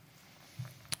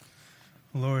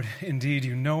Lord, indeed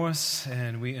you know us,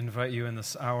 and we invite you in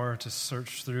this hour to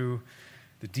search through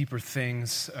the deeper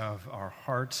things of our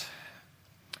heart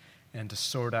and to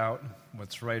sort out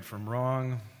what's right from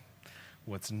wrong,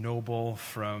 what's noble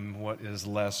from what is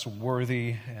less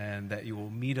worthy, and that you will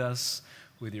meet us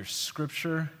with your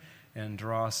scripture and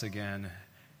draw us again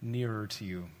nearer to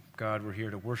you. God, we're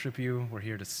here to worship you. We're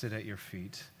here to sit at your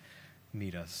feet.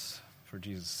 Meet us for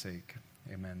Jesus' sake.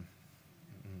 Amen.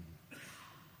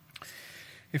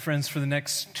 Hey friends, for the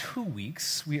next 2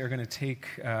 weeks, we are going to take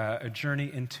a journey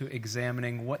into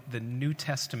examining what the New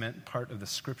Testament part of the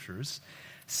Scriptures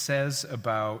says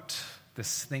about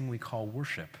this thing we call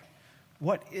worship.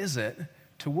 What is it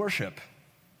to worship?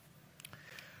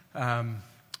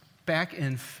 Back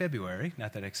in February,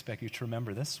 not that I expect you to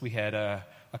remember this, we had a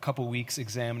couple weeks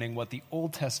examining what the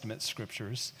Old Testament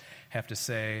Scriptures have to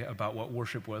say about what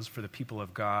worship was for the people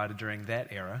of God during that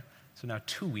era. So now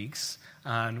 2 weeks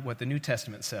on what the New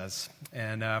Testament says.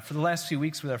 And for the last few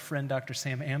weeks with our friend Dr.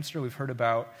 Sam Amster, we've heard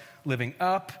about living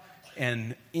up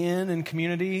and in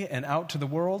community and out to the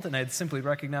world. And I'd simply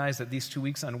recognize that these 2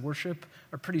 weeks on worship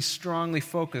are pretty strongly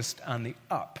focused on the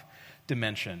up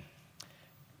dimension.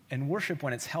 And worship,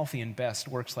 when it's healthy and best,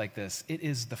 works like this. It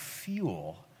is the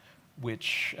fuel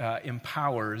which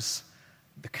empowers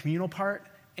the communal part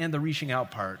and the reaching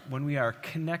out part. When we are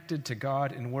connected to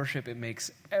God in worship, it makes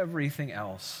everything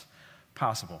else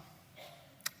possible.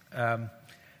 To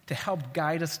help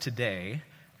guide us today,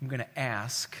 I'm going to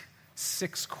ask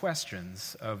 6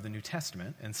 questions of the New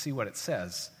Testament and see what it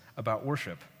says about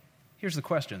worship. Here's the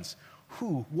questions.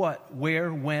 Who, what,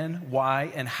 where, when,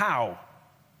 why, and how?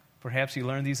 Perhaps you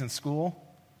learned these in school.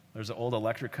 There's an old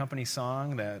electric company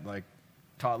song that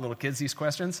taught little kids these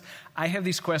questions. I have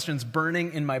these questions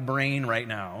burning in my brain right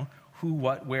now. Who,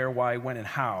 what, where, why, when, and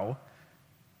how.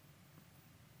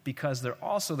 Because they're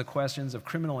also the questions of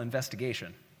criminal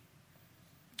investigation.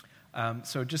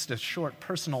 So just a short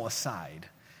personal aside.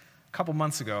 A couple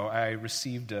months ago, I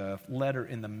received a letter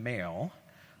in the mail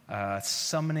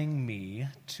summoning me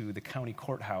to the county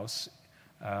courthouse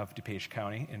of DuPage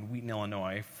County in Wheaton,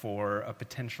 Illinois, for a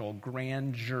potential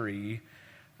grand jury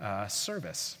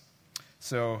service.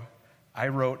 So I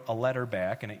wrote a letter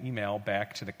back and an email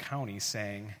back to the county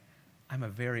saying, I'm a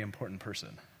very important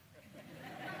person.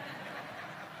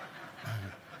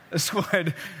 This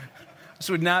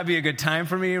would not be a good time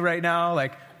for me right now.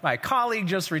 My colleague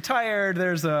just retired.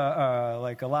 There's a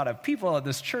lot of people at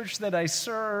this church that I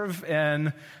serve,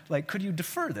 and could you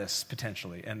defer this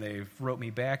potentially? And they wrote me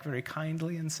back very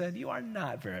kindly and said, you are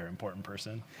not a very important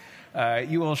person.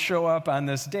 You will show up on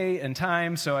this date and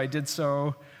time. So I did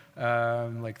so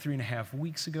 3.5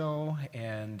 weeks ago,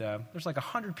 and there's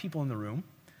 100 people in the room.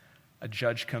 A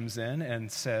judge comes in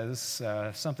and says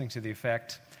something to the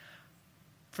effect,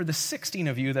 for the 16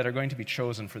 of you that are going to be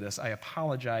chosen for this, I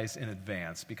apologize in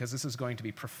advance because this is going to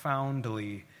be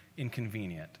profoundly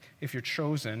inconvenient. If you're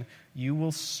chosen, you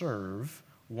will serve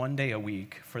 1 day a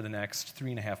week for the next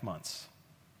 3.5 months.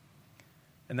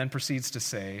 And then proceeds to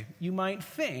say, you might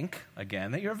think,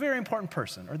 again, that you're a very important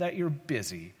person or that you're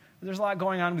busy. There's a lot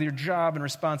going on with your job and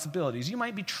responsibilities. You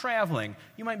might be traveling.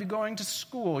 You might be going to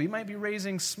school. You might be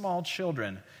raising small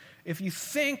children. If you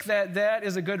think that that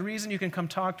is a good reason, you can come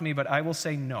talk to me, but I will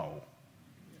say no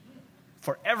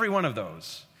for every one of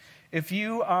those. If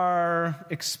you are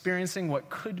experiencing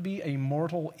what could be a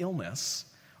mortal illness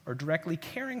or directly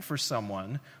caring for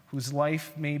someone whose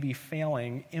life may be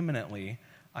failing imminently,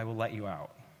 I will let you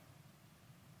out.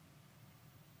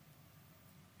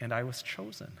 And I was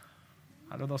chosen.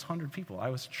 Out of those 100 people, I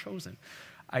was chosen.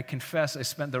 I confess I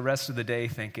spent the rest of the day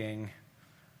thinking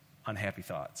unhappy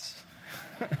thoughts.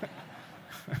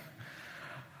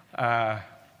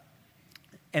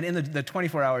 And in the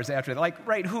 24 hours after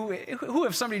that, who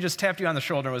if somebody just tapped you on the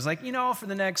shoulder and was like, for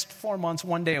the next 4 months,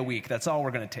 1 day a week, that's all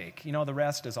we're going to take. The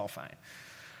rest is all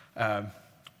fine.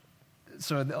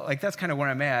 So that's kind of where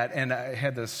I'm at, and I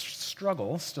had this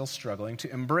struggle, still struggling,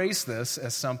 to embrace this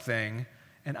as something,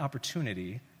 an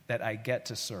opportunity that I get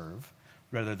to serve,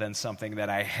 rather than something that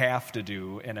I have to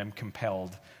do and am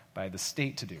compelled by the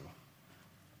state to do.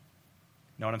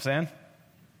 Know what I'm saying?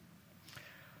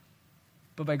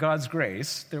 But by God's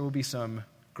grace, there will be some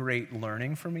great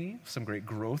learning for me, some great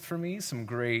growth for me, some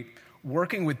great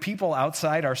working with people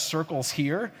outside our circles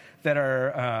here that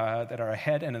are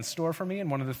ahead and in store for me.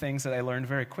 And one of the things that I learned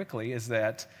very quickly is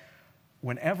that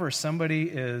whenever somebody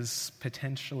is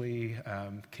potentially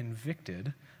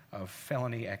convicted of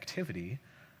felony activity,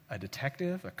 a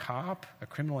detective, a cop, a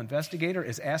criminal investigator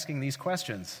is asking these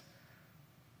questions.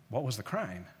 What was the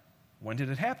crime? When did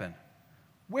it happen?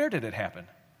 Where did it happen?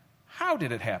 How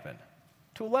did it happen?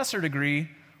 To a lesser degree,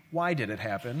 Why did it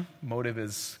happen? Motive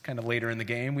is kind of later in the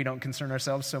game. We don't concern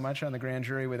ourselves so much on the grand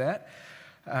jury with that.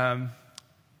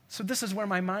 So this is where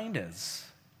my mind is.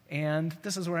 And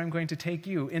this is where I'm going to take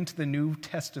you into the New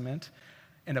Testament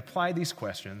and apply these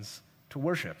questions to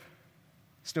worship.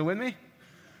 Still with me?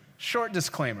 Short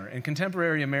disclaimer. In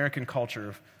contemporary American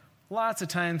culture, lots of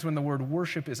times when the word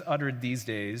worship is uttered these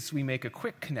days, we make a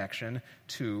quick connection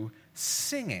to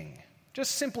singing.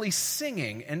 Just simply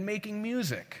singing and making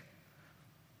music.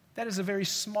 That is a very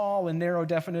small and narrow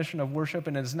definition of worship,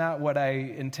 and it is not what I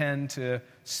intend to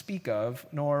speak of,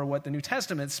 nor what the New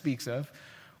Testament speaks of.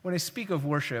 When I speak of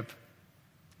worship,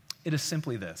 it is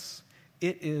simply this.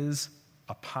 It is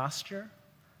a posture,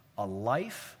 a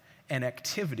life, an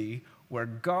activity where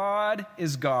God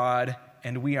is God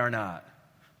and we are not.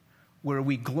 Where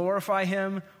we glorify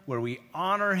Him, where we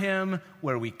honor Him,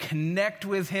 where we connect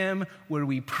with Him, where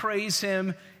we praise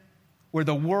Him, where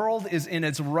the world is in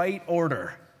its right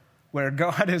order, where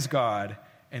God is God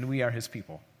and we are His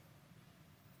people.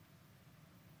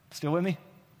 Still with me?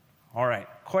 All right.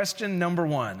 Question number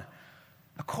 1.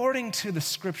 According to the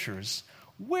Scriptures,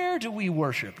 where do we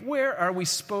worship? Where are we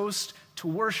supposed to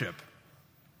worship?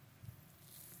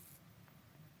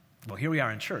 Well, here we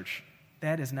are in church.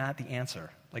 That is not the answer.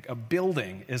 Like a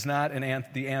building is not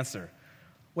the answer.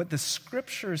 What the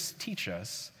Scriptures teach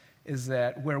us is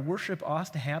that where worship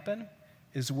ought to happen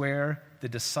is where the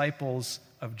disciples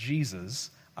of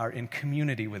Jesus are in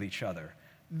community with each other.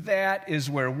 That is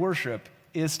where worship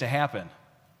is to happen.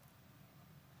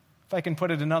 If I can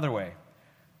put it another way,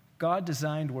 God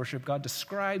designed worship, God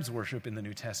describes worship in the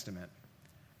New Testament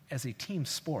as a team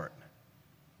sport.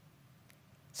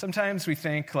 Sometimes we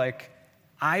think like,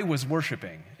 I was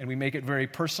worshiping, and we make it very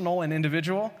personal and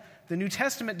individual. The New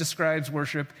Testament describes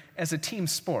worship as a team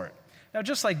sport. Now,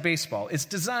 just like baseball, it's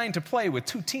designed to play with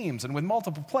 2 teams and with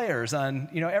multiple players on,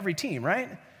 every team, right?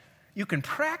 You can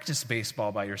practice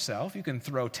baseball by yourself. You can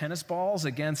throw tennis balls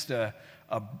against a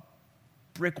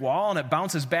brick wall and it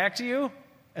bounces back to you.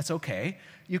 That's okay.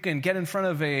 You can get in front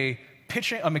of a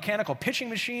mechanical pitching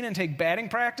machine and take batting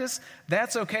practice.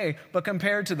 That's okay. But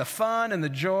compared to the fun and the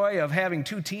joy of having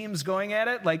 2 teams going at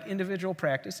it, like individual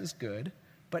practice is good.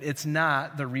 But it's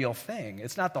not the real thing.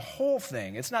 It's not the whole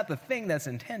thing. It's not the thing that's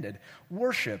intended.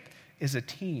 Worship is a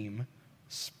team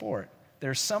sport.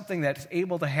 There's something that's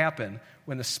able to happen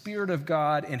when the Spirit of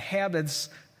God inhabits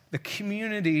the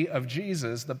community of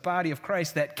Jesus, the body of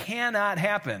Christ, that cannot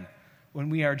happen when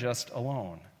we are just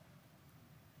alone.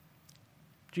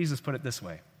 Jesus put it this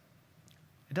way.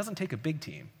 It doesn't take a big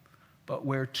team, but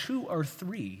where 2 or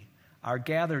 3 are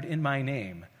gathered in my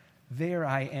name, there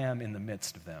I am in the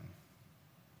midst of them.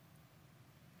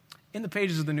 In the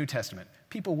pages of the New Testament,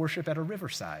 people worship at a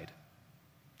riverside.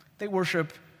 They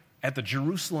worship at the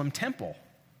Jerusalem temple,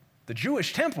 the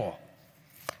Jewish temple.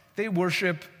 They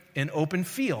worship in open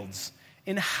fields,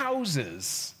 in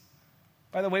houses.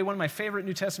 By the way, one of my favorite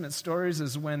New Testament stories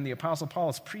is when the Apostle Paul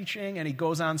is preaching and he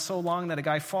goes on so long that a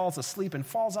guy falls asleep and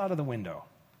falls out of the window.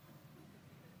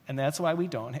 And that's why we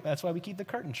keep the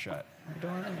curtains shut.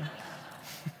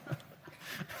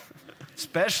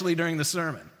 Especially during the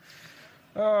sermon.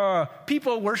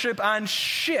 People worship on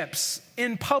ships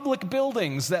in public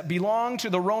buildings that belong to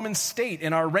the Roman state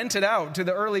and are rented out to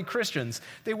the early Christians.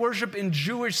 They worship in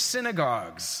Jewish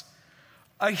synagogues.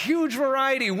 A huge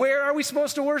variety. Where are we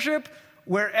supposed to worship?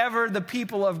 Wherever the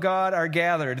people of God are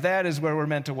gathered. That is where we're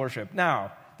meant to worship.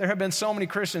 Now, there have been so many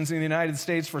Christians in the United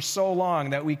States for so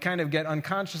long that we kind of get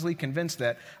unconsciously convinced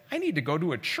that I need to go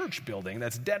to a church building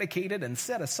that's dedicated and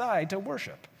set aside to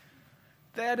worship.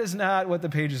 That is not what the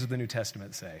pages of the New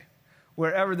Testament say.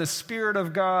 Wherever the Spirit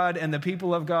of God and the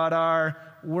people of God are,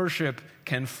 worship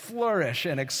can flourish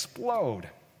and explode.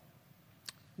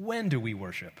 When do we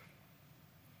worship?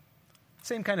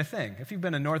 Same kind of thing. If you've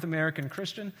been a North American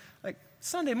Christian, like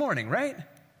Sunday morning, right?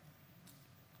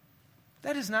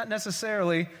 That is not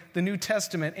necessarily the New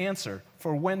Testament answer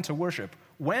for when to worship.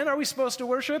 When are we supposed to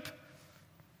worship?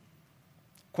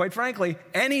 Quite frankly,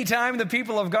 anytime the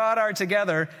people of God are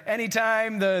together,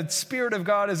 anytime the Spirit of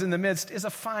God is in the midst, is a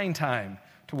fine time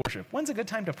to worship. When's a good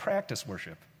time to practice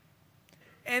worship?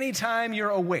 Anytime you're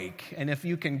awake, and if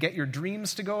you can get your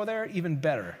dreams to go there, even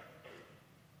better.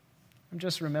 I'm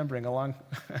just remembering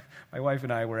my wife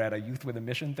and I were at a Youth with a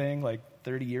Mission thing like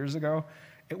 30 years ago.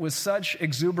 It was such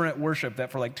exuberant worship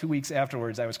that for like 2 weeks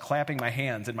afterwards, I was clapping my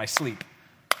hands in my sleep,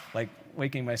 like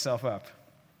waking myself up.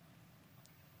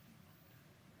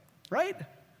 Right?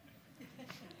 It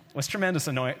was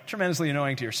tremendously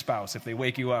annoying to your spouse if they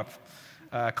wake you up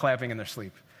clapping in their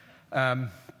sleep.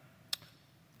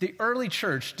 The early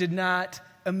church did not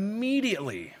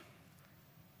immediately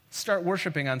start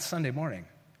worshiping on Sunday morning.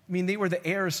 I mean, they were the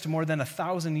heirs to more than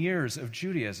 1,000 years of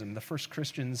Judaism, the first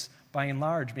Christians, by and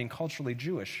large, being culturally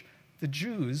Jewish. The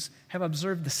Jews have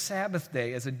observed the Sabbath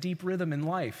day as a deep rhythm in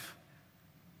life.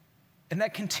 And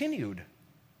that continued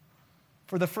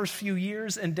for the first few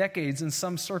years and decades in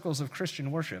some circles of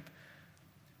Christian worship.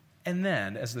 And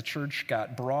then, as the church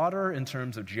got broader in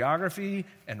terms of geography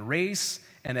and race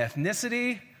and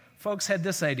ethnicity, folks had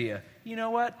this idea: you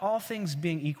know what? All things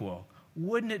being equal,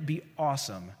 wouldn't it be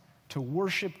awesome to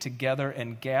worship together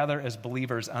and gather as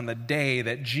believers on the day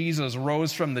that Jesus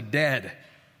rose from the dead?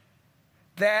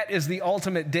 That is the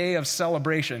ultimate day of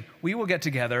celebration. We will get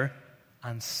together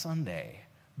on Sunday,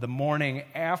 the morning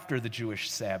after the Jewish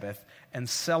Sabbath, and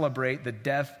celebrate the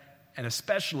death and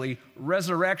especially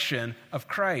resurrection of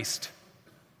Christ.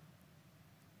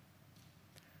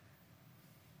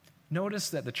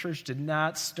 Notice that the church did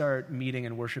not start meeting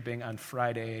and worshiping on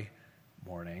Friday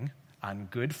morning, on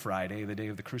Good Friday, the day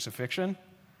of the crucifixion.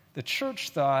 The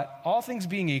church thought, all things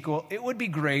being equal, it would be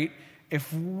great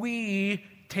if we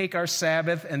take our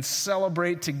Sabbath and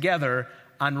celebrate together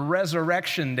on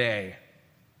Resurrection Day.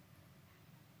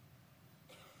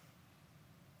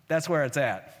 That's where it's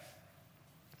at.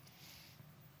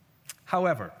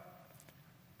 However,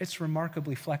 it's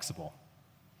remarkably flexible.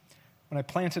 When I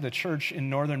planted a church in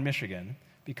northern Michigan,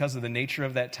 because of the nature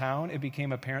of that town, it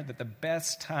became apparent that the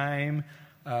best time,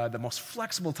 the most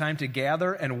flexible time to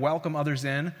gather and welcome others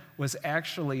in was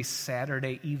actually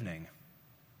Saturday evening.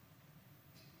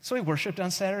 So we worshiped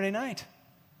on Saturday night.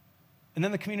 And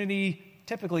then the community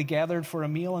typically gathered for a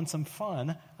meal and some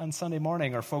fun on Sunday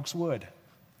morning, or folks would.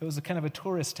 It was a kind of a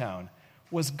tourist town.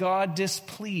 Was God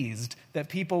displeased that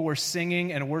people were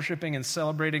singing and worshiping and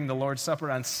celebrating the Lord's Supper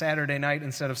on Saturday night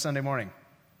instead of Sunday morning?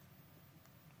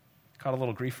 Caught a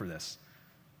little grief for this.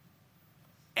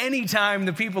 Anytime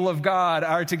the people of God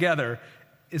are together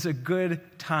is a good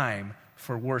time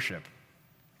for worship.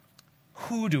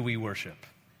 Who do we worship?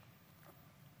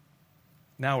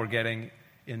 Now we're getting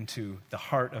into the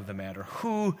heart of the matter.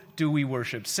 Who do we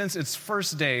worship? Since its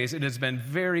first days, it has been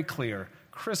very clear,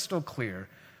 crystal clear,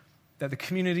 that the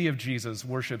community of Jesus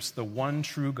worships the one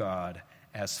true God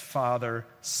as Father,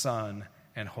 Son,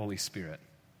 and Holy Spirit.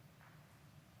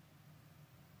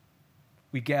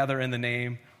 We gather in the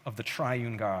name of the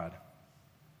triune God.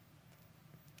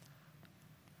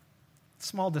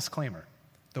 Small disclaimer: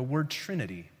 the word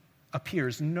Trinity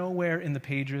appears nowhere in the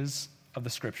pages of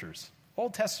the Scriptures,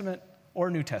 Old Testament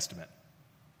or New Testament.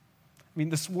 I mean,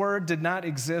 this word did not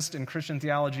exist in Christian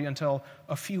theology until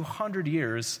a few hundred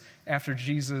years after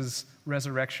Jesus'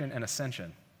 resurrection and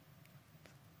ascension.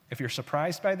 If you're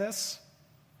surprised by this,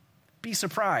 be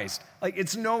surprised. Like,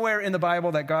 it's nowhere in the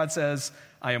Bible that God says,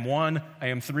 I am one, I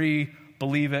am three,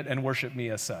 believe it and worship me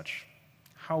as such.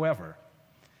 However,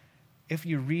 if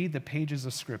you read the pages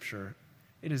of Scripture,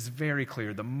 it is very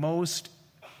clear the most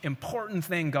important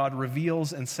thing God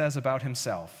reveals and says about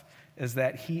himself is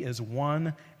that he is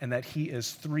one and that he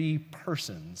is three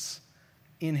persons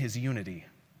in his unity.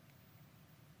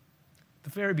 The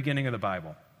very beginning of the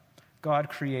Bible, God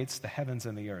creates the heavens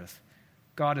and the earth.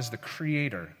 God is the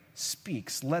creator,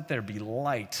 speaks, let there be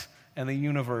light, and the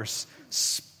universe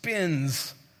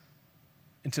spins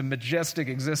into majestic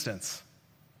existence.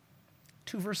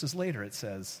 2 verses later it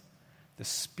says, the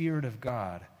Spirit of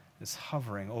God is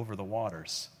hovering over the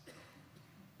waters. I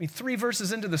mean, 3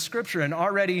 verses into the Scripture, and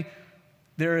already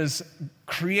there is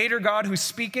Creator God who's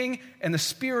speaking and the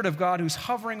Spirit of God who's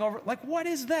hovering over. Like, what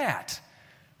is that?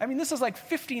 I mean, this is like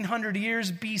 1,500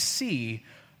 years BC.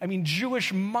 I mean,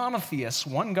 Jewish monotheists,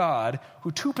 one God,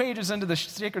 who 2 pages into the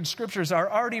sacred Scriptures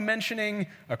are already mentioning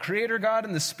a Creator God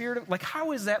and the Spirit of. Like,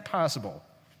 how is that possible?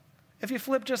 If you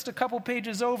flip just a couple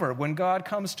pages over, when God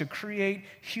comes to create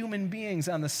human beings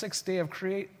on the 6th day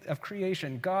of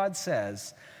creation, God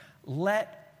says,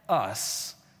 let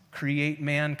us create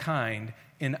mankind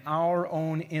in our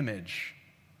own image.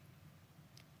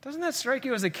 Doesn't that strike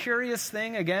you as a curious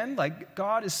thing again? Like,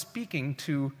 God is speaking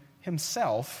to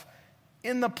himself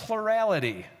in the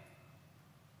plurality.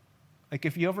 Like,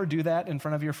 if you ever do that in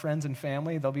front of your friends and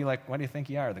family, they'll be like, what do you think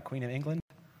you are, the Queen of England?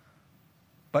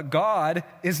 But God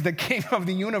is the King of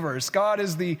the universe. God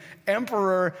is the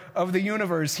Emperor of the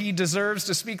universe. He deserves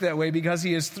to speak that way because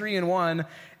he is 3 in 1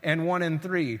 and 1 in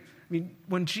 3. I mean,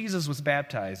 when Jesus was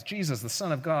baptized, Jesus, the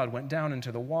Son of God, went down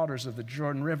into the waters of the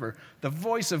Jordan River. The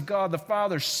voice of God the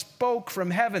Father spoke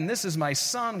from heaven, "This is my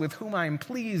Son with whom I am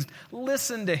pleased.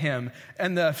 Listen to him."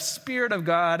 And the Spirit of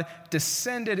God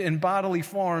descended in bodily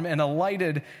form and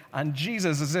alighted on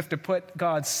Jesus as if to put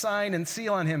God's sign and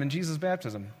seal on him in Jesus'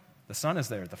 baptism. The Son is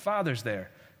there, the Father's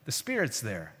there, the Spirit's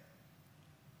there.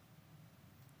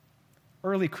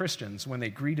 Early Christians, when they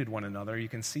greeted one another, you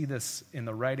can see this in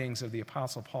the writings of the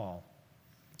Apostle Paul.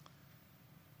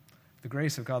 The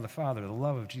grace of God the Father, the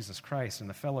love of Jesus Christ, and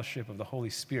the fellowship of the Holy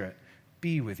Spirit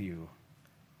be with you.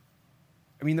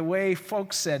 I mean, the way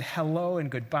folks said hello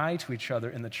and goodbye to each other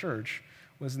in the church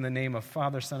was in the name of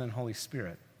Father, Son, and Holy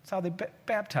Spirit. That's how they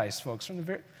baptized folks from the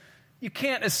very... You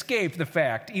can't escape the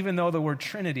fact, even though the word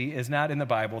Trinity is not in the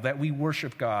Bible, that we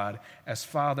worship God as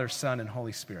Father, Son, and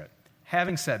Holy Spirit.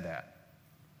 Having said that,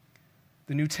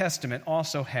 the New Testament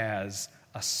also has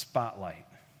a spotlight.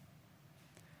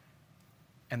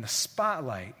 And the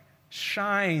spotlight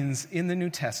shines in the New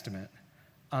Testament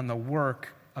on the work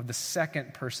of the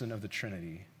second person of the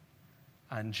Trinity,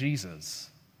 on Jesus,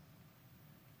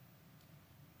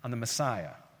 on the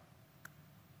Messiah,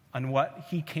 on what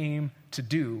he came to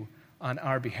do on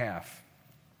our behalf.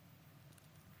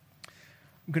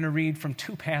 I'm going to read from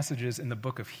two passages in the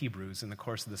book of Hebrews in the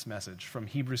course of this message, from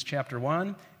Hebrews chapter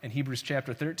 1 and Hebrews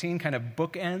chapter 13, kind of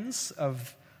bookends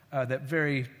of that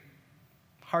very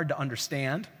hard to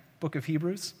understand book of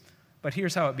Hebrews. But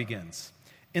here's how it begins.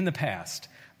 In the past,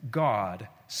 God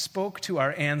spoke to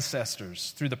our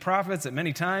ancestors through the prophets at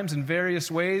many times in various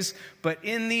ways, but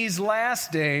in these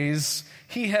last days,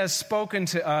 he has spoken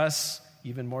to us,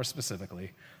 even more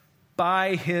specifically,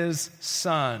 by his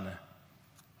Son.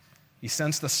 You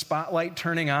sense the spotlight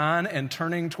turning on and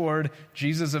turning toward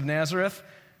Jesus of Nazareth?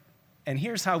 And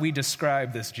here's how we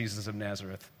describe this Jesus of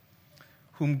Nazareth,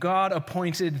 whom God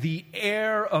appointed the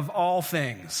heir of all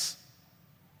things.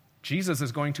 Jesus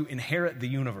is going to inherit the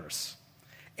universe,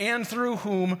 and through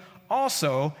whom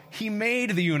also he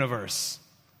made the universe.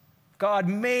 God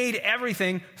made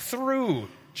everything through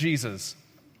Jesus.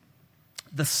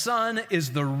 The Son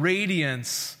is the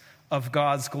radiance of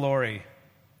God's glory.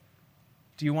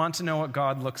 Do you want to know what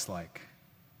God looks like?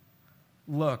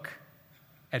 Look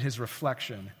at his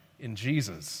reflection in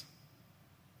Jesus.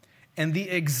 And the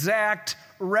exact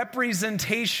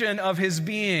representation of his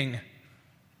being.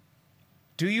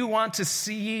 Do you want to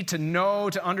see, to know,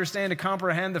 to understand, to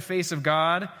comprehend the face of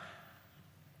God?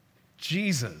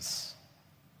 Jesus.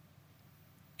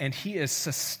 And he is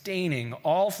sustaining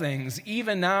all things,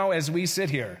 even now as we sit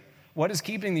here. What is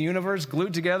keeping the universe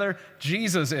glued together?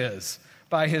 Jesus is,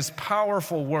 by his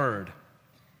powerful word.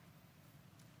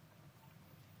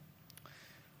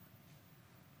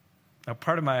 Now,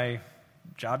 part of my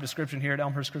job description here at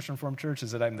Elmhurst Christian Reformed Church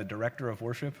is that I'm the director of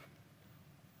worship.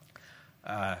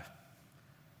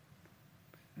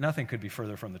 Nothing could be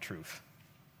further from the truth.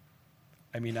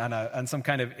 I mean, on some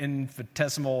kind of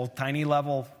infinitesimal, tiny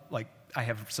level, like, I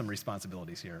have some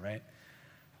responsibilities here, right?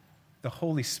 The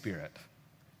Holy Spirit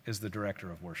is the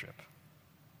director of worship.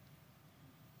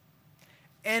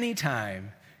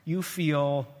 Anytime you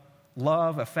feel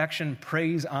love, affection,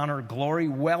 praise, honor, glory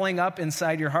welling up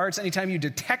inside your hearts, anytime you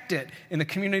detect it in the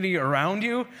community around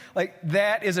you, like,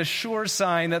 that is a sure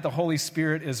sign that the Holy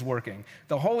Spirit is working.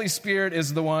 The Holy Spirit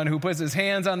is the one who puts his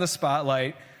hands on the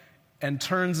spotlight and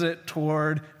turns it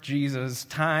toward Jesus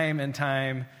time and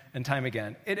time and time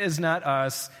again. It is not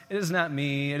us. It is not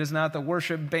me. It is not the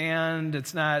worship band.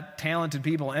 It's not talented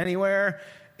people anywhere.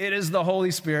 It is the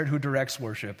Holy Spirit who directs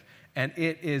worship, and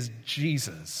it is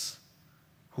Jesus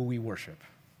who we worship.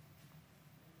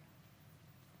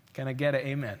 Can I get an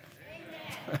amen?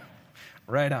 Amen.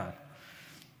 Right on.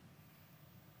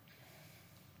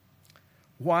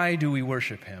 Why do we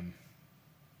worship him?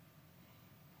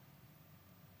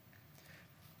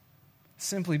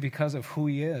 Simply because of who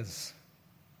he is.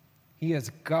 He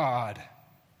is God.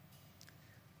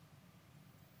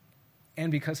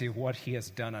 And because of what he has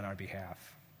done on our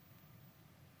behalf.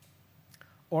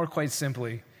 Or quite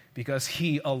simply, because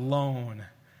he alone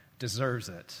deserves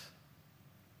it.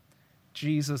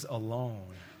 Jesus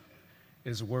alone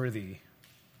is worthy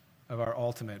of our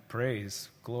ultimate praise,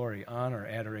 glory, honor,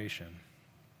 adoration.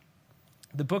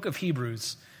 The book of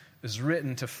Hebrews is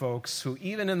written to folks who,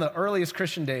 even in the earliest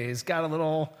Christian days, got a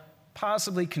little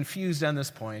possibly confused on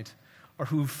this point, or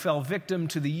who fell victim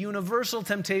to the universal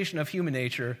temptation of human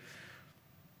nature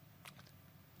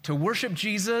to worship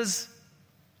Jesus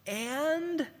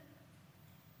and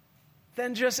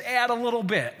then just add a little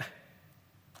bit.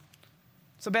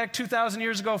 So back 2,000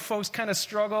 years ago, folks kind of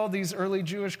struggled, these early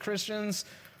Jewish Christians.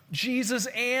 Jesus,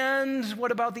 and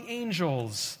what about the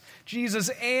angels? Jesus,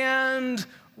 and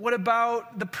what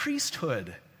about the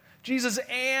priesthood? Jesus,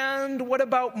 and what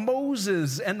about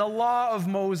Moses and the law of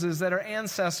Moses that our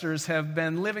ancestors have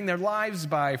been living their lives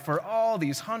by for all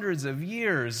these hundreds of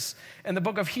years? And the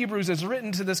book of Hebrews is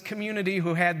written to this community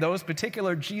who had those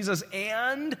particular Jesus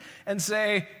and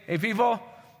say, hey people,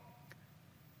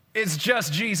 it's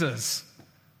just Jesus.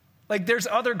 Like, there's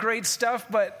other great stuff,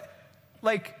 but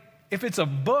Like, if it's a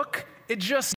book, it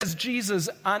just says Jesus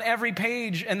on every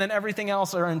page, and then everything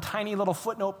else are in tiny little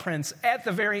footnote prints at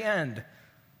the very end.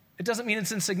 It doesn't mean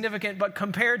it's insignificant, but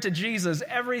compared to Jesus,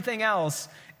 everything else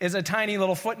is a tiny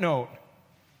little footnote.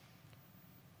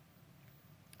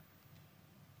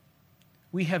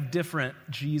 We have different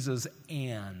Jesus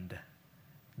and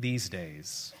these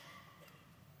days.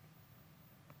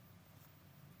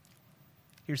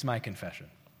 Here's my confession.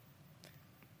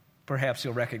 Perhaps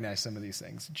you'll recognize some of these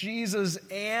things. Jesus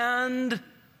and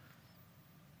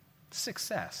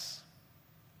success.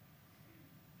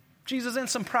 Jesus and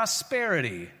some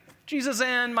prosperity. Jesus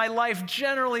and my life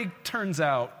generally turns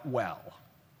out well.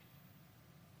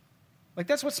 Like,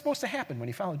 that's what's supposed to happen when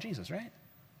you follow Jesus, right?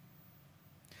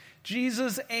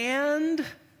 Jesus and,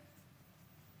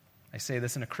 I say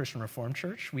this in a Christian Reformed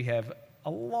church, we have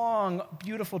a long,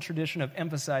 beautiful tradition of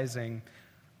emphasizing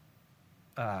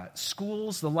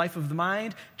schools, the life of the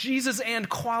mind. Jesus and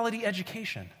quality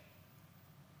education.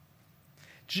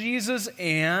 Jesus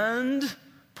and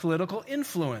political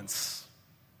influence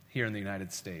here in the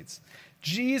United States.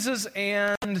 Jesus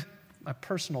and my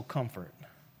personal comfort.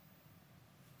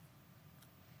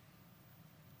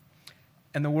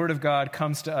 And the Word of God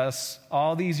comes to us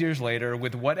all these years later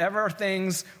with whatever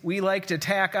things we like to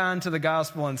tack on to the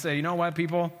gospel and say, you know what,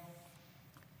 people?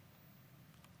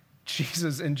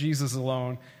 Jesus and Jesus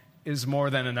alone is more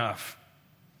than enough.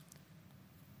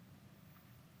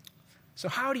 So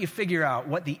how do you figure out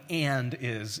what the and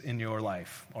is in your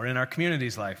life or in our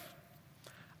community's life?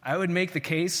 I would make the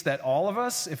case that all of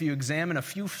us, if you examine a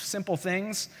few simple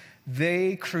things,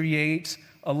 they create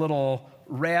a little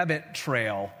rabbit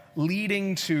trail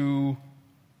leading to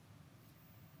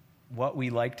what we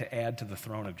like to add to the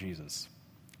throne of Jesus.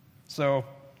 So,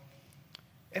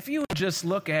 if you just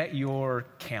look at your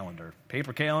calendar,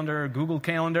 paper calendar, Google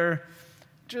Calendar,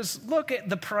 just look at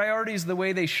the priorities the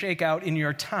way they shake out in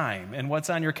your time and what's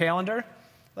on your calendar,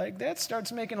 like that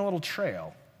starts making a little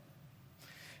trail.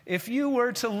 If you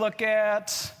were to look at,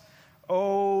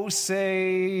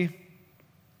 say,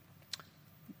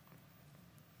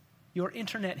 your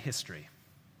internet history,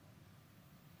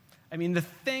 I mean, the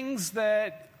things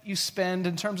that you spend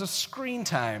in terms of screen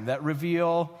time that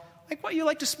reveal like what you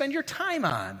like to spend your time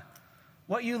on,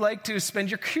 what you like to spend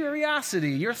your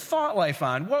curiosity, your thought life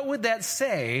on. What would that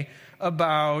say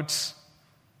about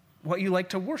what you like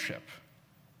to worship?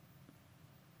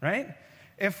 Right?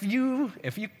 If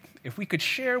we could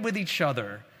share with each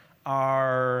other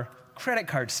our credit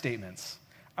card statements,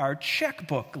 our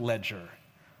checkbook ledger,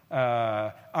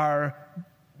 our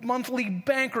monthly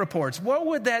bank reports, what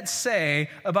would that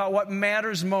say about what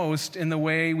matters most in the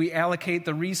way we allocate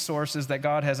the resources that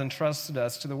God has entrusted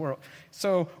us to the world?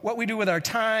 So what we do with our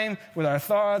time, with our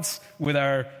thoughts, with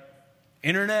our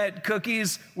internet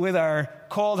cookies, with our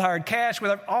cold hard cash,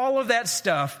 with all of that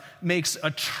stuff makes a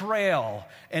trail.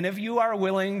 And if you are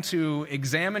willing to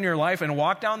examine your life and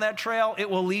walk down that trail,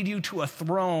 it will lead you to a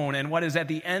throne. And what is at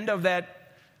the end of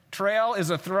that trail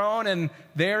is a throne, and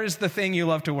there is the thing you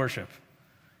love to worship.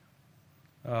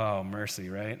 Oh, mercy,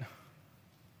 right?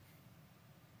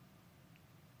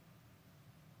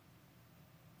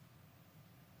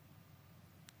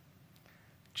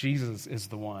 Jesus is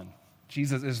the one.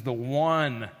 Jesus is the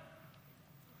one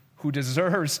who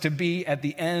deserves to be at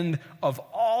the end of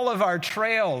all of our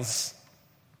trails.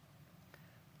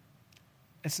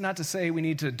 It's not to say we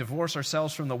need to divorce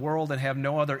ourselves from the world and have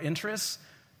no other interests,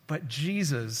 but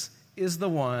Jesus is the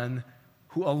one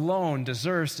who alone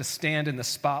deserves to stand in the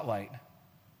spotlight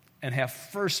and have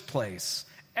first place.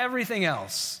 Everything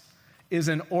else is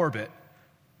in orbit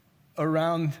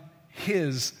around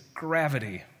his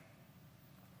gravity.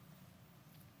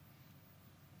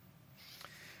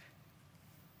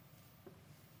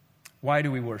 Why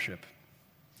do we worship?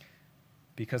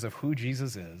 Because of who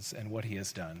Jesus is and what he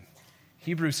has done.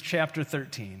 Hebrews chapter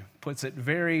 13 puts it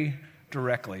very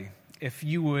directly, if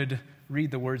you would read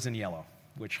the words in yellow,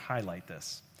 which highlight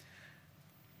this.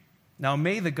 Now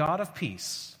may the God of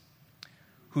peace,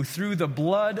 who through the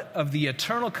blood of the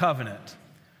eternal covenant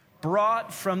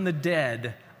brought from the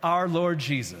dead our Lord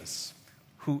Jesus,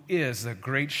 who is the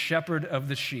great shepherd of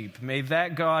the sheep, may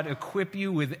that God equip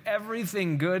you with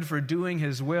everything good for doing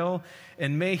his will,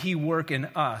 and may he work in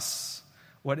us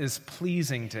what is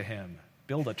pleasing to him.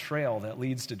 Build a trail that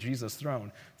leads to Jesus'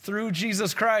 throne. Through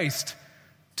Jesus Christ,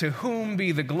 to whom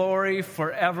be the glory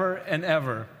forever and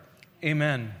ever.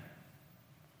 Amen.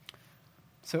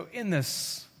 So in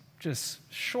this just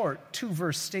short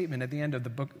 2-verse statement at the end of the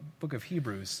book of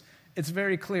Hebrews, it's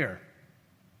very clear.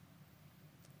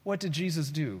 What did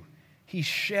Jesus do? He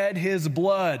shed his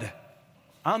blood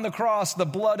on the cross, the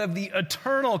blood of the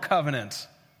eternal covenant.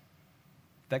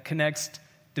 that connects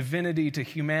divinity to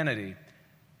humanity.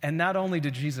 And not only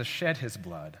did Jesus shed his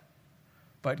blood,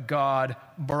 but God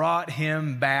brought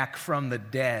him back from the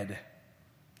dead.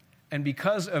 And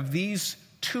because of these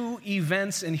two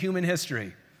events in human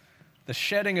history, the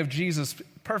shedding of Jesus'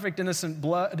 perfect innocent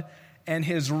blood and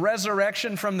his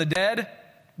resurrection from the dead,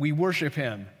 we worship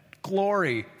him.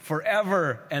 Glory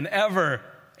forever and ever.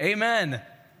 Amen.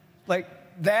 Like,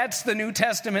 that's the New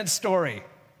Testament story.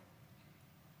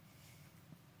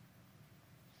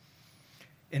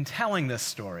 In telling this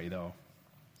story, though,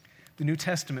 the New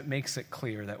Testament makes it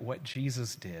clear that what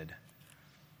Jesus did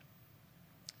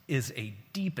is a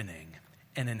deepening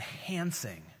and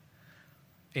enhancing,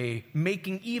 a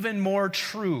making even more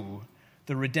true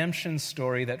the redemption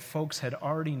story that folks had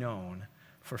already known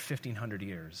for 1,500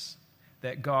 years,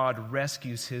 that God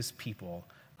rescues his people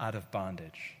out of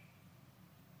bondage.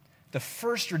 The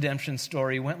first redemption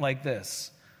story went like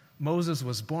this. Moses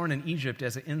was born in Egypt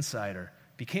as an insider,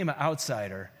 became an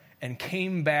outsider, and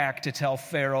came back to tell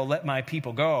Pharaoh, "Let my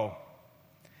people go."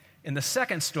 In the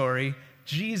second story,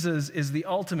 Jesus is the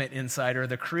ultimate insider,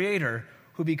 the creator,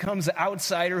 who becomes the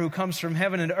outsider who comes from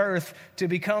heaven and earth to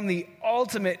become the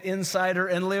ultimate insider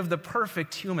and live the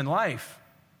perfect human life.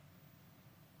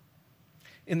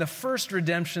 In the first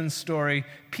redemption story,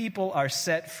 people are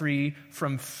set free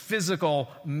from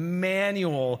physical,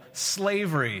 manual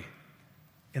slavery.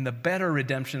 In the better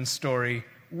redemption story,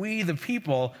 we, the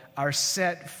people, are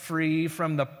set free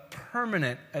from the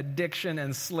permanent addiction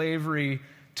and slavery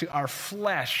to our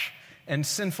flesh and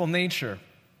sinful nature.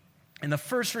 In the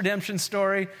first redemption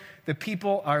story, the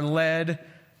people are led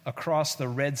across the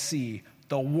Red Sea.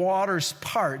 The waters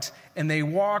part, and they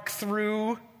walk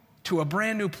through to a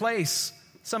brand new place,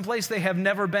 someplace they have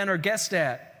never been or guessed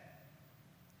at.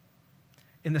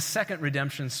 In the second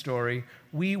redemption story,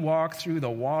 we walk through the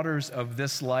waters of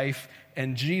this life,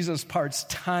 and Jesus parts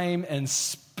time and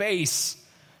space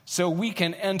so we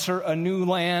can enter a new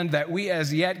land that we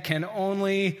as yet can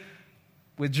only,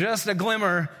 with just a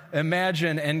glimmer,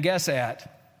 imagine and guess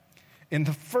at. In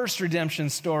the first redemption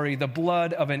story, the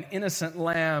blood of an innocent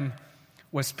lamb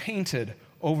was painted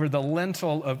over the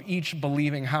lintel of each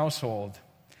believing household.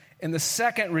 In the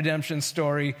second redemption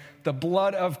story, the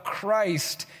blood of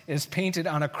Christ is painted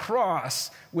on a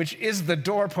cross, which is the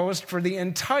doorpost for the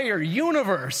entire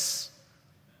universe.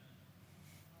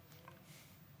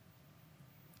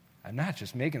 I'm not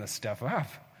just making this stuff up.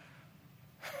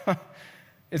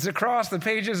 It's across the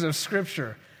pages of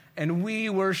Scripture. And we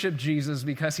worship Jesus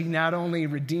because he not only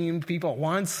redeemed people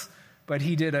once, but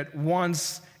he did it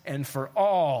once and for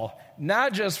all,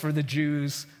 not just for the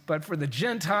Jews, but for the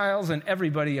Gentiles and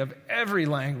everybody of every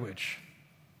language.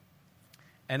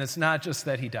 And it's not just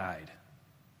that he died.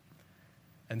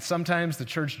 And sometimes the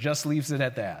church just leaves it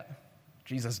at that.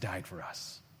 Jesus died for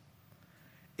us.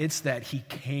 It's that he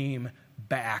came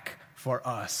back for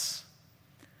us.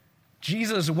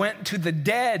 Jesus went to the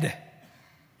dead.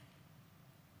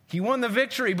 He won the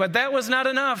victory, but that was not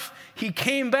enough. He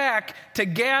came back to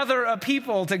gather a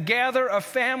people, to gather a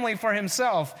family for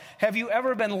himself. Have you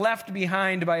ever been left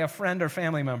behind by a friend or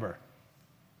family member?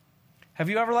 Have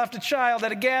you ever left a child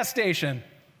at a gas station?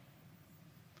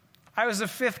 I was the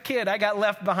fifth kid. I got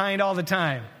left behind all the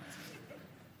time.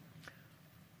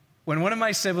 When one of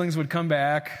my siblings would come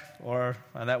back, or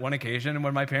on that one occasion, and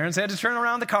when my parents had to turn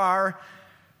around the car,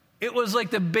 it was like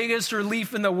the biggest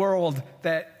relief in the world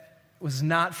that was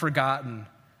not forgotten.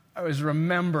 I was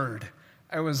remembered.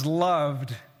 I was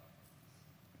loved.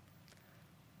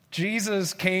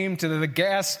 Jesus came to the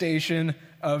gas station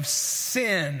of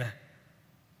sin.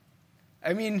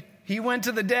 I mean, he went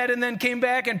to the dead and then came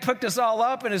back and picked us all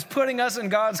up and is putting us in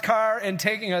God's car and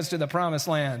taking us to the promised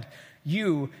land.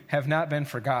 You have not been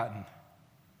forgotten.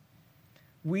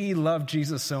 We love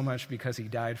Jesus so much because he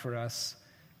died for us.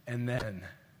 And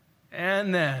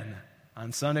then,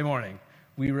 on Sunday morning,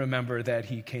 we remember that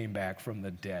he came back from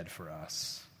the dead for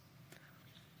us.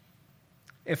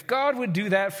 If God would do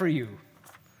that for you,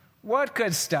 what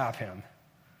could stop him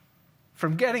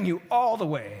from getting you all the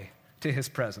way to his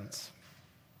presence?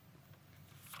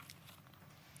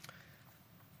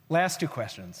 Last two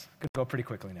questions. Could go pretty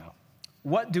quickly now.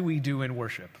 What do we do in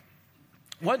worship?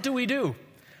 What do we do?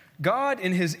 God,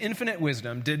 in his infinite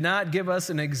wisdom, did not give us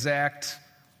an exact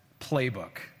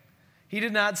playbook. He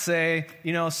did not say,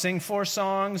 sing 4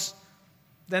 songs,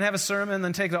 then have a sermon,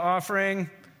 then take the offering,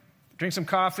 drink some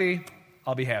coffee,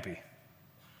 I'll be happy.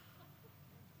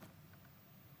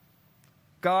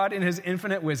 God, in his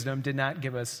infinite wisdom, did not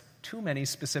give us too many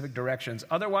specific directions.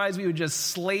 Otherwise, we would just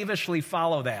slavishly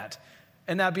follow that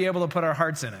and not be able to put our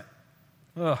hearts in it.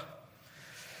 Ugh.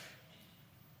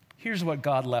 Here's what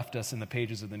God left us in the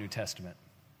pages of the New Testament.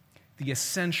 the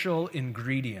essential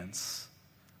ingredients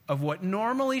of what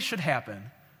normally should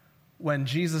happen when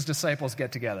Jesus' disciples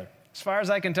get together. As far as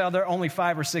I can tell, there are only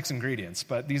 5 or 6 ingredients,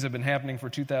 but these have been happening for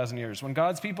 2,000 years. When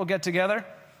God's people get together,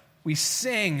 we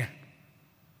sing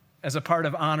as a part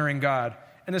of honoring God.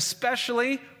 And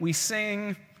especially, we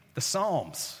sing the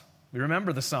Psalms. We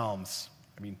remember the Psalms.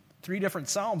 3 different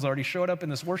Psalms already showed up in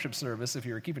this worship service, if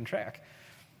you were keeping track.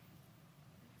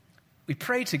 We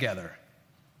pray together.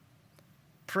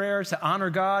 Prayers to honor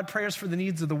God, prayers for the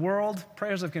needs of the world,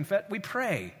 prayers of confession. We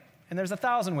pray, and there's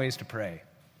 1,000 ways to pray.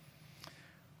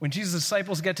 When Jesus'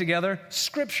 disciples get together,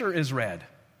 Scripture is read.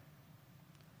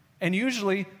 And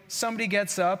usually, somebody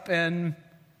gets up and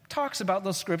talks about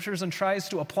those Scriptures and tries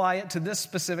to apply it to this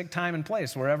specific time and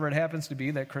place, wherever it happens to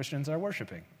be that Christians are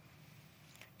worshiping.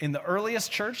 In the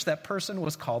earliest church, that person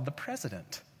was called the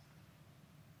president.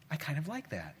 I kind of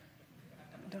like that.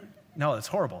 No, that's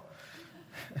horrible.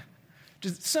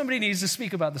 Just somebody needs to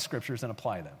speak about the Scriptures and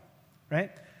apply them,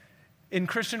 right? In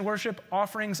Christian worship,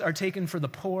 offerings are taken for the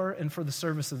poor and for the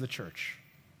service of the church.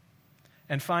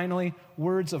 And finally,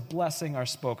 words of blessing are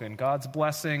spoken. God's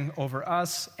blessing over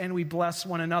us, and we bless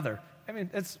one another.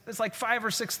 It's like 5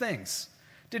 or 6 things.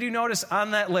 Did you notice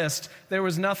on that list, there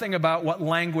was nothing about what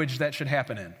language that should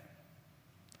happen in?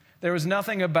 There was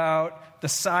nothing about the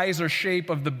size or shape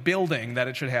of the building that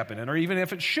it should happen in, or even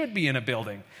if it should be in a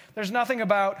building. There's nothing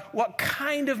about what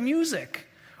kind of music,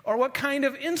 or what kind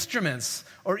of instruments,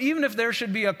 or even if there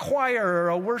should be a choir or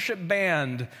a worship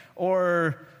band,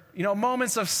 or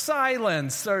moments of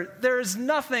silence. There is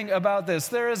nothing about this.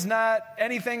 There is not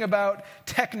anything about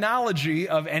technology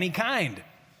of any kind.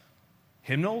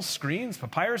 Hymnals, screens,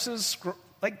 papyruses,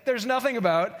 there's nothing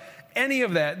about any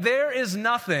of that. There is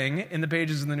nothing in the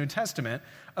pages of the New Testament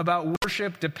about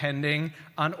worship depending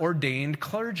on ordained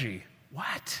clergy.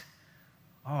 What?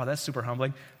 Oh, that's super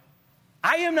humbling.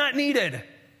 I am not needed,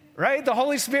 right? The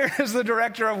Holy Spirit is the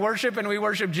director of worship, and we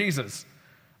worship Jesus.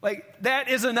 That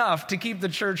is enough to keep the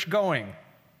church going.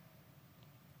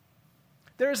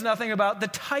 There is nothing about the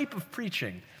type of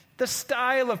preaching, the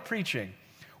style of preaching.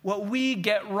 What we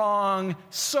get wrong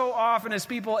so often as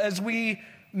people as we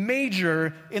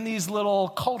major in these little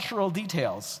cultural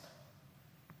details.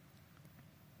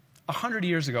 100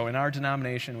 years ago in our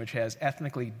denomination, which has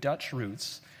ethnically Dutch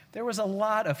roots, there was a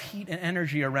lot of heat and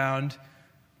energy around,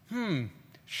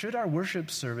 should our worship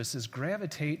services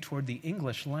gravitate toward the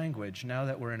English language now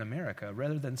that we're in America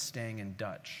rather than staying in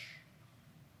Dutch?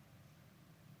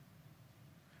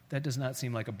 That does not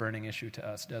seem like a burning issue to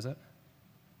us, does it?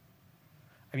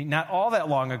 Not all that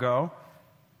long ago,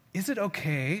 is it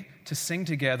okay to sing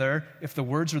together if the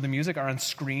words or the music are on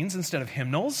screens instead of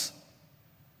hymnals?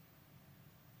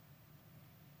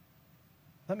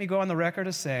 Let me go on the record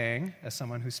as saying, as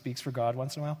someone who speaks for God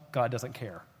once in a while, God doesn't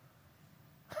care.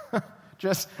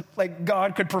 Just like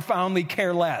God could profoundly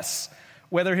care less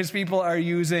whether his people are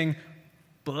using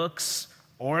books,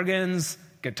 organs,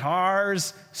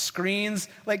 guitars, screens.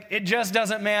 It just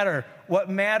doesn't matter. What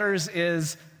matters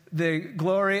is the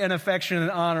glory and affection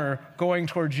and honor going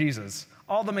toward Jesus.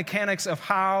 All the mechanics of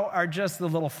how are just the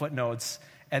little footnotes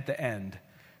at the end.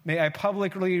 May I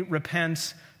publicly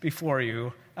repent before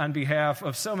you on behalf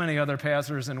of so many other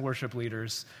pastors and worship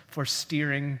leaders for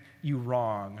steering you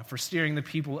wrong, for steering the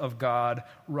people of God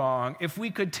wrong. If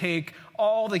we could take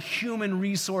all the human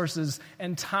resources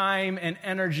and time and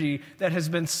energy that has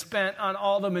been spent on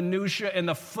all the minutia and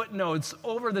the footnotes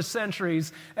over the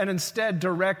centuries and instead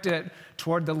direct it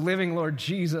toward the living Lord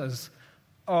Jesus,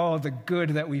 oh, the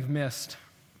good that we've missed.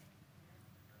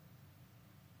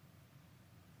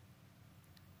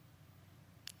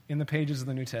 In the pages of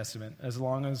the New Testament, as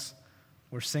long as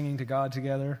we're singing to God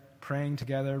together, praying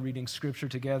together, reading Scripture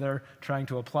together, trying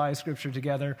to apply Scripture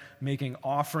together, making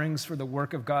offerings for the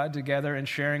work of God together, and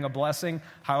sharing a blessing,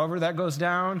 however that goes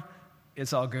down,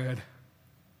 it's all good.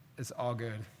 It's all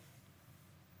good.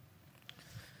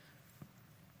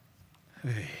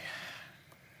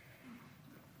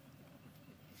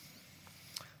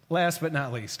 Last but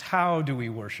not least, how do we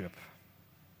worship?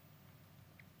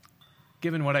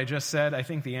 Given what I just said, I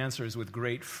think the answer is with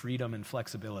great freedom and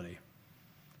flexibility.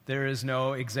 There is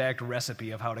no exact recipe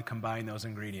of how to combine those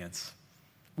ingredients.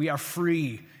 We are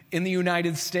free in the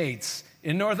United States,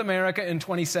 in North America in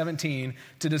 2017,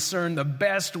 to discern the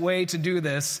best way to do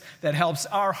this that helps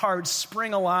our hearts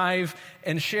spring alive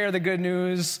and share the good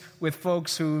news with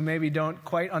folks who maybe don't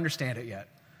quite understand it yet.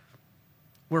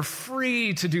 We're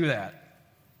free to do that.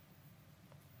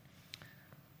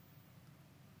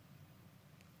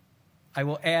 I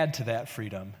will add to that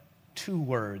freedom 2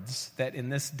 words that in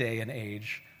this day and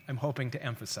age I'm hoping to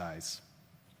emphasize.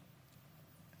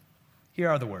 Here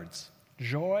are the words: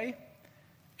 joy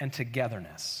and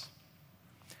togetherness.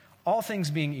 All things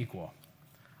being equal,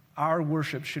 our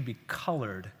worship should be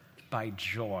colored by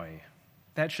joy.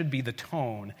 That should be the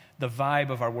tone, the vibe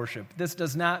of our worship. This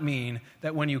does not mean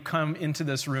that when you come into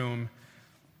this room,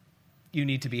 you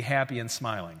need to be happy and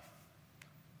smiling,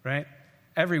 right?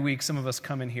 Every week, some of us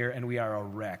come in here and we are a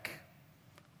wreck.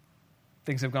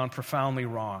 Things have gone profoundly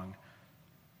wrong.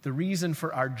 The reason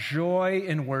for our joy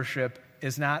in worship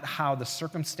is not how the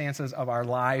circumstances of our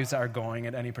lives are going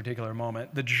at any particular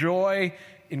moment. The joy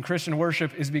in Christian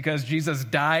worship is because Jesus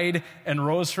died and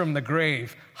rose from the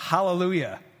grave.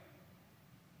 Hallelujah.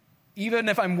 Even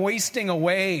if I'm wasting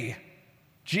away,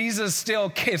 Jesus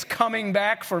still is coming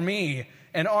back for me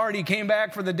and already came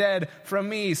back for the dead from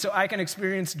me, so I can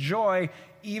experience joy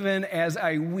even as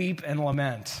I weep and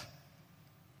lament.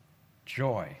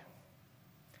 Joy.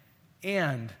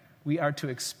 And we are to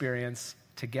experience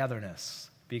togetherness,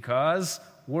 because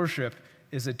worship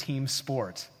is a team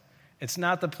sport. It's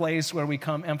not the place where we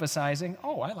come emphasizing,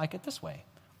 oh, I like it this way.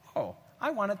 Oh,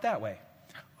 I want it that way.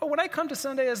 Oh, when I come to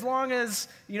Sunday, as long as,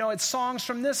 it's songs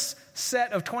from this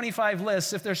set of 25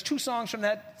 lists, if there's 2 songs from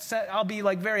that set, I'll be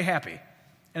very happy.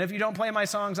 And if you don't play my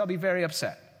songs, I'll be very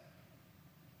upset.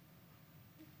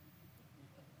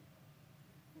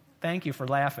 Thank you for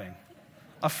laughing.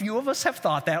 A few of us have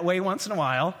thought that way once in a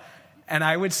while. And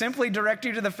I would simply direct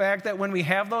you to the fact that when we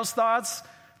have those thoughts,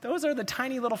 those are the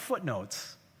tiny little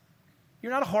footnotes.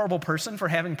 You're not a horrible person for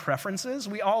having preferences.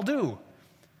 We all do.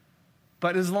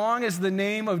 But as long as the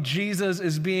name of Jesus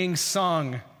is being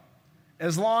sung,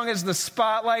 as long as the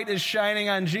spotlight is shining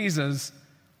on Jesus,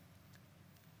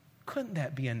 couldn't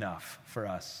that be enough for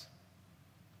us?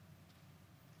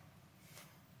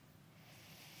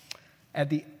 At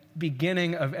the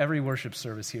beginning of every worship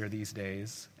service here these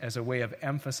days, as a way of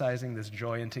emphasizing this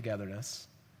joy and togetherness,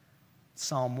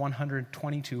 Psalm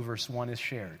 122, verse 1 is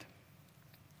shared.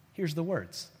 Here's the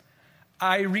words.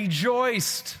 I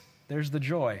rejoiced, there's the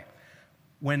joy,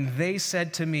 when they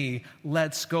said to me,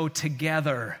 let's go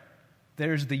together.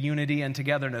 There's the unity and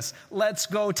togetherness. Let's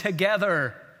go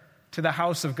together to the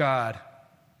house of God.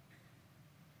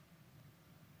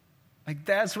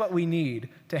 That's what we need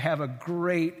to have a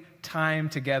great time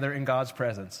together in God's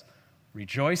presence.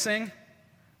 Rejoicing,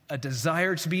 a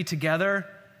desire to be together,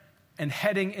 and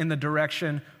heading in the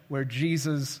direction where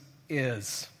Jesus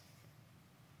is.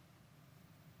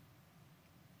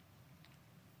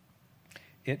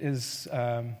 It's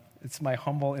my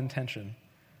humble intention,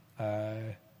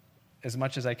 as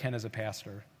much as I can as a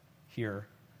pastor here,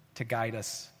 to guide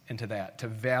us into that, to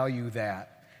value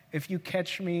that. If you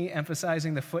catch me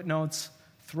emphasizing the footnotes,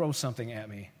 throw something at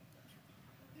me.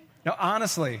 Now,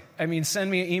 honestly,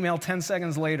 send me an email 10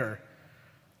 seconds later.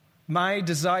 My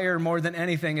desire more than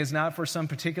anything is not for some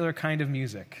particular kind of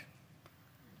music,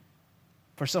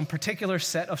 for some particular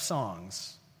set of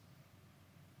songs,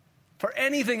 for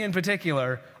anything in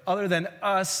particular other than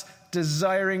us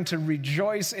desiring to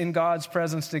rejoice in God's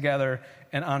presence together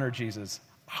and honor Jesus.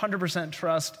 100%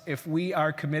 trust if we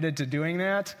are committed to doing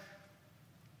that,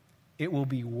 it will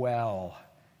be well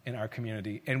in our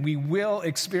community. And we will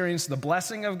experience the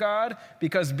blessing of God,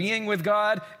 because being with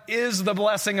God is the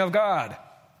blessing of God.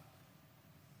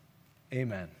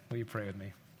 Amen. Will you pray with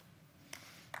me?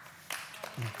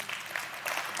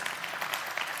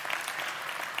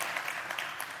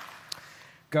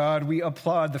 God, we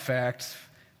applaud the fact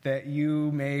that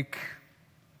you make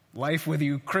life with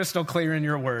you crystal clear in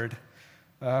your word.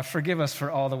 Forgive us for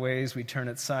all the ways we turn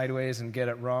it sideways and get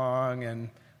it wrong and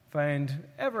find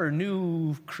ever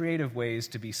new creative ways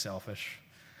to be selfish.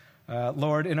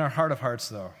 Lord, in our heart of hearts,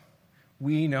 though,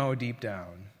 we know deep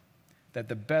down that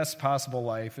the best possible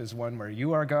life is one where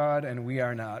you are God and we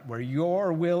are not, where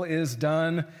your will is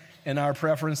done and our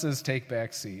preferences take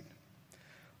back seat.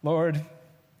 Lord,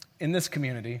 in this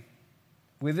community,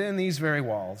 within these very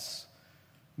walls,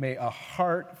 may a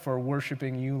heart for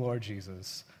worshiping you, Lord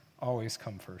Jesus, always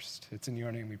come first. It's in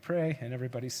your name we pray, and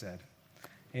everybody said,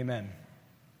 amen.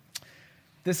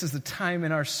 This is the time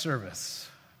in our service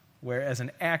where, as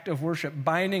an act of worship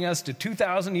binding us to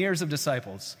 2,000 years of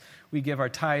disciples, we give our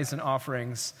tithes and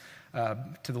offerings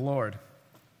to the Lord.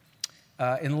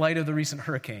 In light of the recent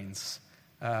hurricanes,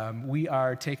 we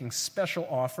are taking special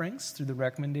offerings through the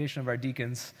recommendation of our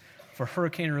deacons for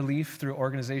hurricane relief through an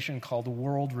organization called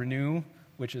World Renew,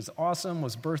 which is awesome,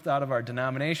 was birthed out of our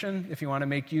denomination. If you want to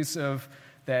make use of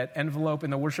that envelope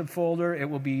in the worship folder, it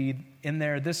will be in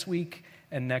there this week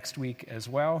and next week as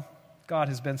well. God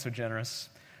has been so generous.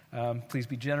 Please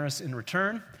be generous in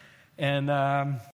return. And